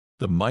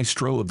the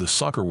maestro of the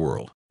soccer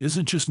world,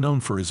 isn't just known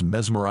for his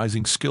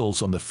mesmerizing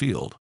skills on the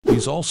field.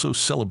 He's also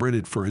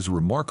celebrated for his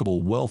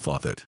remarkable wealth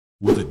off it.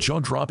 With a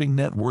jaw-dropping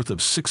net worth of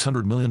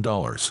 $600 million,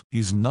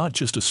 he's not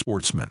just a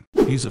sportsman.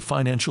 He's a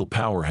financial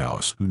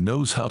powerhouse who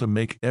knows how to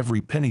make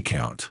every penny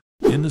count.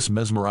 In this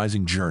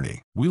mesmerizing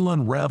journey, we'll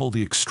unravel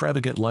the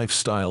extravagant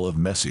lifestyle of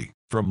Messi,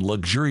 from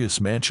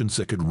luxurious mansions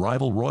that could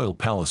rival royal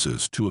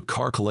palaces to a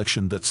car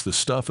collection that's the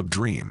stuff of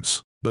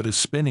dreams. But his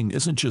spending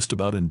isn't just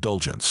about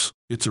indulgence.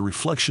 It's a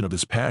reflection of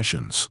his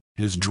passions,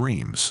 his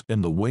dreams,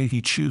 and the way he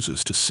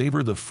chooses to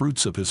savor the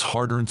fruits of his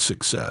hard-earned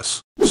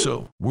success.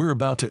 So, we're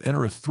about to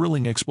enter a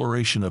thrilling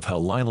exploration of how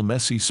Lionel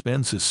Messi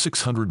spends his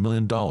 $600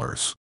 million.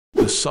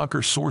 The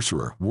soccer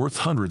sorcerer, worth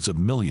hundreds of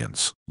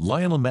millions.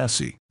 Lionel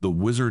Messi, the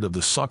wizard of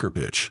the soccer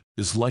pitch,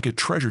 is like a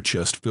treasure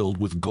chest filled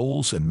with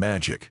goals and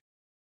magic.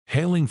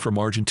 Hailing from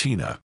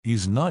Argentina,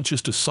 he's not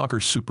just a soccer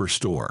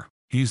superstar.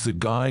 He's the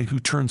guy who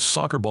turns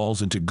soccer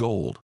balls into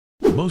gold.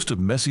 Most of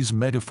Messi's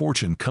mega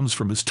fortune comes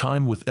from his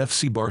time with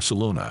FC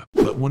Barcelona,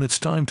 but when it's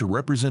time to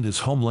represent his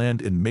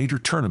homeland in major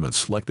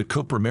tournaments like the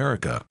Copa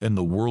America and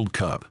the World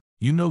Cup,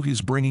 you know he's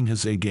bringing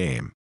his A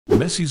game.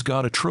 Messi's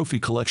got a trophy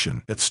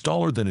collection that's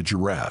taller than a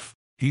giraffe.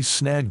 He's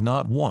snagged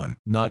not one,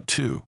 not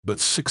two,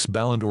 but 6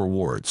 Ballon d'Or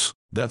awards.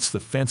 That's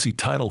the fancy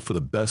title for the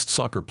best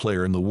soccer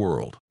player in the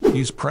world.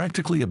 He's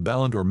practically a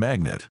Ballon d'Or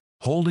magnet,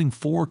 holding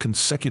 4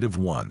 consecutive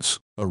ones,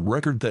 a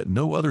record that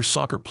no other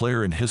soccer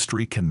player in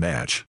history can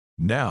match.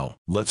 Now,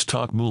 let's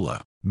talk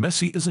moolah.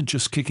 Messi isn't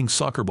just kicking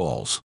soccer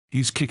balls,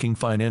 he's kicking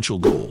financial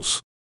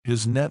goals.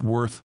 His net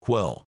worth,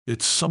 well,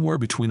 it's somewhere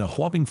between a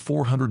whopping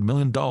 $400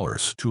 million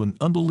to an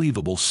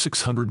unbelievable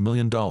 $600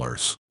 million.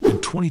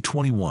 In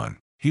 2021,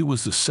 he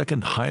was the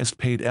second highest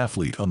paid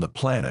athlete on the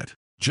planet,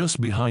 just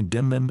behind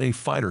MMA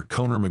fighter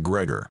Conor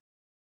McGregor.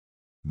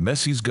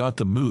 Messi's got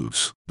the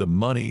moves, the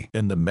money,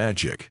 and the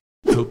magic.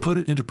 To put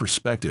it into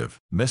perspective,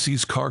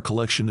 Messi's car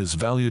collection is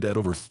valued at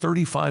over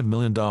 $35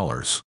 million.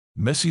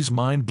 Messi's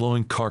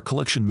mind-blowing car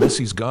collection.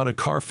 Messi's got a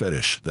car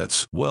fetish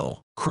that's,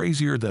 well,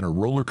 crazier than a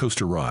roller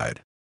coaster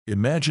ride.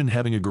 Imagine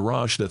having a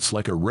garage that's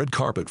like a red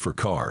carpet for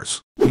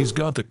cars. He's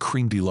got the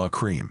creme de la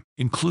creme,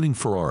 including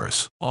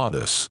Ferraris,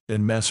 Audis,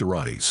 and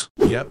Maseratis.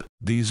 Yep,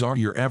 these aren't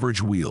your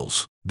average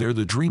wheels. They're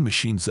the dream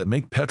machines that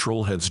make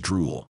petrol heads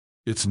drool.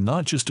 It's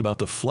not just about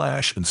the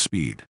flash and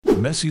speed.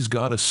 Messi's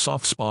got a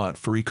soft spot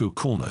for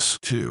eco-coolness,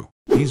 too.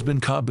 He's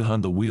been caught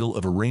behind the wheel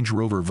of a Range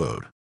Rover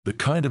Vogue, the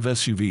kind of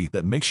SUV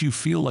that makes you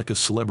feel like a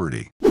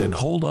celebrity. And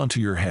hold on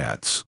to your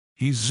hats.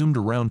 He's zoomed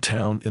around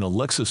town in a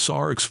Lexus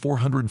RX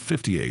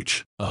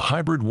 450h, a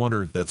hybrid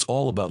wonder that's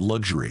all about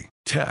luxury,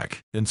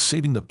 tech, and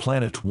saving the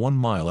planet 1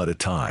 mile at a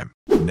time.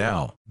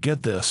 Now,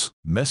 get this,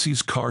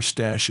 Messi's car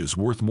stash is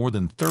worth more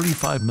than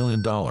 $35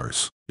 million.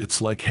 It's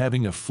like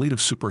having a fleet of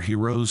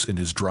superheroes in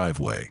his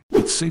driveway.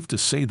 It's safe to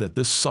say that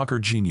this soccer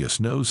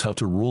genius knows how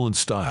to rule in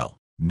style.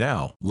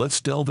 Now,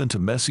 let's delve into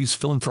Messi's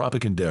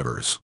philanthropic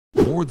endeavors.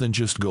 More than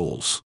just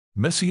goals.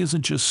 Messi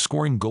isn't just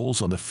scoring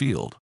goals on the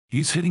field.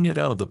 He's hitting it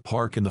out of the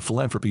park in the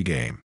philanthropy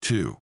game,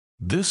 too.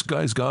 This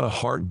guy's got a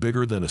heart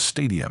bigger than a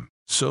stadium.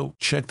 So,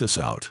 check this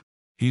out.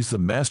 He's the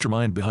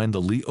mastermind behind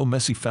the Leo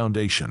Messi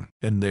Foundation,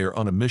 and they're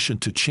on a mission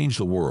to change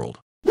the world.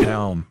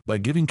 How? By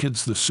giving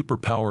kids the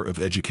superpower of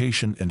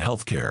education and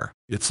healthcare.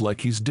 It's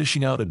like he's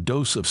dishing out a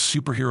dose of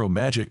superhero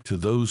magic to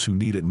those who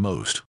need it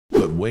most.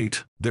 But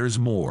wait, there's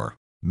more.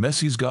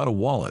 Messi's got a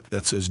wallet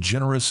that's as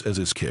generous as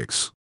his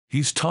kicks.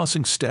 He's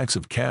tossing stacks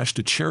of cash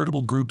to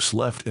charitable groups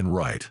left and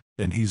right,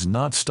 and he's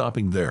not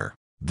stopping there.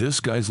 This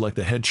guy's like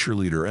the head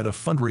cheerleader at a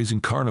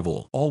fundraising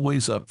carnival,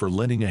 always up for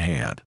lending a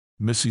hand.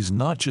 Messi's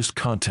not just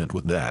content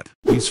with that.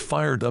 He's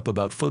fired up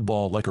about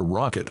football like a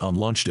rocket on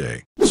launch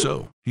day.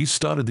 So, he's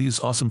started these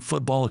awesome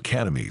football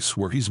academies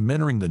where he's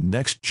mentoring the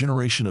next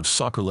generation of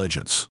soccer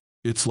legends.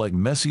 It's like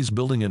Messi's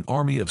building an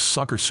army of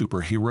soccer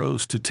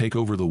superheroes to take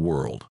over the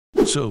world.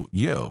 So,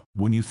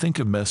 when you think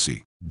of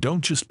Messi,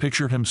 don't just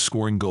picture him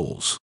scoring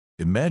goals.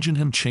 Imagine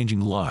him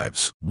changing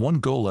lives, 1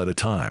 goal at a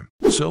time.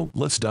 So,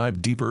 let's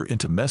dive deeper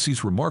into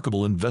Messi's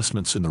remarkable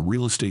investments in the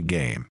real estate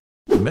game.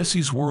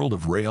 Messi's world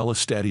of real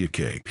estate.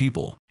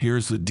 People,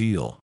 here's the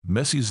deal.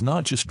 Messi's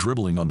not just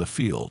dribbling on the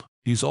field.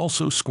 He's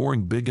also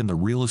scoring big in the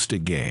real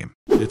estate game.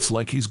 It's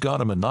like he's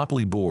got a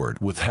monopoly board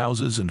with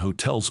houses and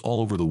hotels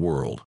all over the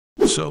world.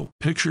 So,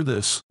 picture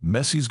this.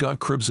 Messi's got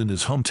cribs in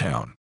his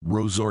hometown,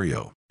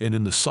 Rosario, and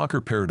in the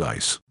soccer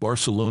paradise,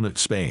 Barcelona,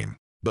 Spain.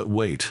 But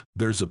wait,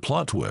 there's a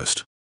plot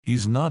twist.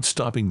 He's not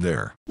stopping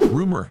there.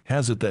 Rumor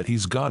has it that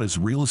he's got his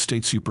real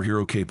estate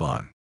superhero cape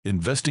on,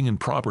 investing in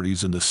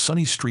properties in the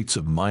sunny streets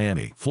of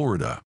Miami,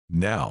 Florida.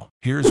 Now,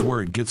 here's where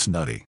it gets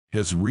nutty.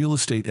 His real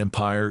estate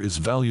empire is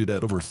valued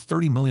at over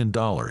 $30 million.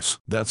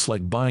 That's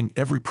like buying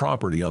every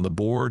property on the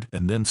board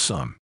and then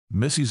some.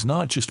 Messi's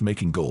not just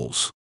making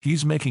goals.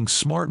 He's making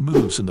smart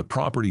moves in the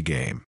property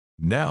game.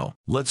 Now,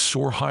 let's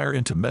soar higher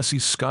into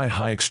Messi's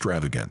sky-high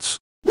extravagance.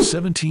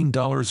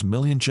 $17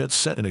 million jet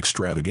set in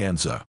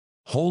extravaganza.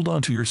 Hold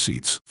on to your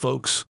seats,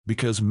 folks,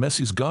 because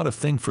Messi's got a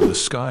thing for the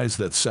skies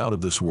that's out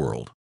of this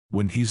world.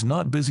 When he's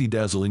not busy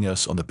dazzling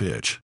us on the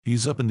pitch,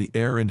 he's up in the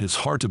air in his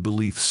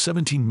hard-to-believe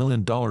 $17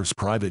 million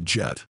private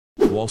jet.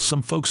 While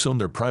some folks own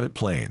their private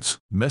planes,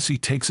 Messi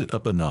takes it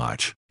up a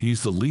notch.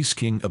 He's the lease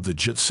king of the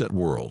jet-set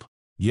world.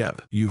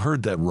 Yep, you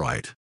heard that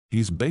right.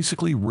 He's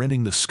basically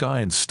renting the sky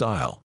in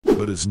style.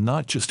 But it's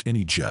not just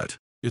any jet.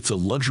 It's a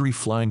luxury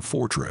flying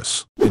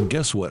fortress. And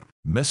guess what?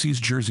 Messi's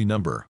jersey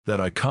number,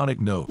 that iconic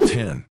no.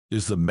 10,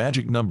 is the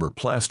magic number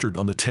plastered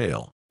on the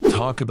tail.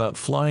 Talk about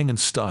flying in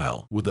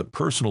style with a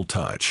personal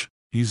touch.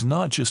 He's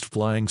not just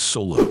flying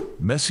solo.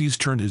 Messi's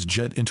turned his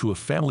jet into a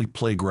family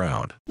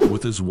playground,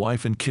 with his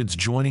wife and kids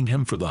joining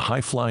him for the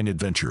high-flying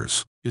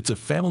adventures. It's a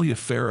family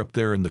affair up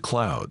there in the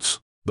clouds.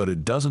 But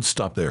it doesn't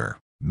stop there.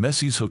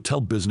 Messi's hotel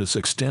business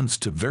extends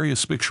to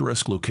various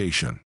picturesque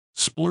locations,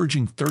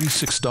 splurging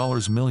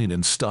 $36 million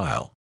in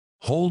style.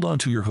 Hold on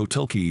to your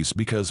hotel keys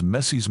because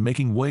Messi's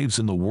making waves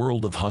in the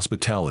world of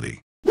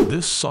hospitality.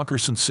 This soccer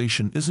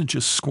sensation isn't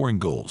just scoring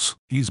goals.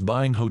 He's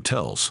buying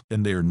hotels,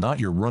 and they are not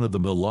your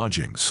run-of-the-mill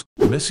lodgings.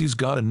 Messi's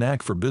got a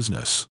knack for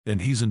business,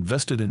 and he's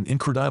invested an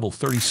incredible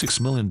 $36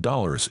 million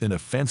in a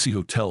fancy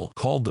hotel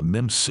called the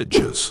Mem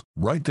Sitges,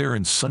 right there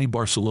in sunny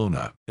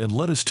Barcelona. And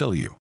let us tell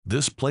you,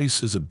 this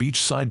place is a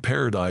beachside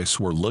paradise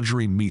where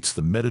luxury meets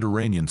the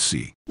Mediterranean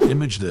Sea.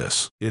 Image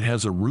this. It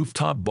has a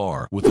rooftop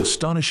bar with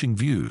astonishing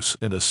views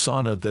and a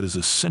sauna that is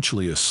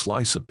essentially a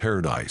slice of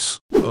paradise.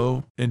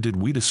 Oh, and did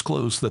we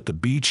disclose that the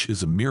beach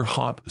is a mere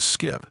hop,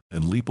 skip,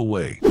 and leap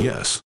away?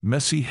 Yes,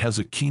 Messi has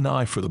a keen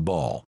eye for the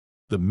ball.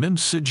 The Mem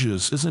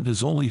Sitges isn't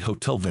his only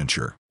hotel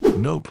venture.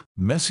 Nope,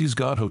 Messi's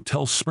got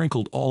hotels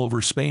sprinkled all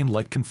over Spain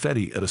like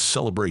confetti at a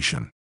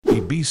celebration.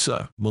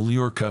 Ibiza,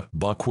 Mallorca,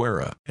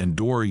 Baquera,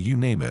 Andorra, you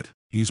name it.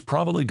 He's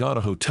probably got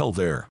a hotel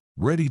there,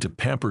 ready to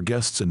pamper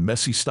guests in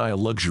Messi-style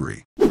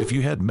luxury. If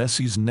you had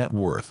Messi's net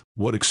worth,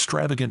 what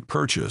extravagant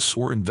purchase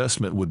or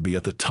investment would be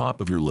at the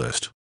top of your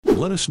list?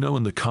 Let us know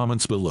in the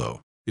comments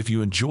below. If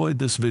you enjoyed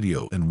this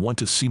video and want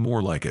to see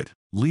more like it,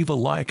 leave a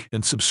like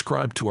and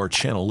subscribe to our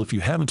channel if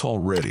you haven't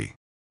already.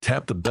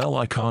 Tap the bell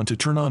icon to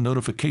turn on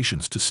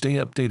notifications to stay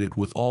updated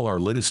with all our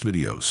latest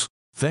videos.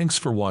 Thanks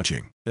for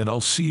watching, and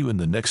I'll see you in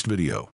the next video.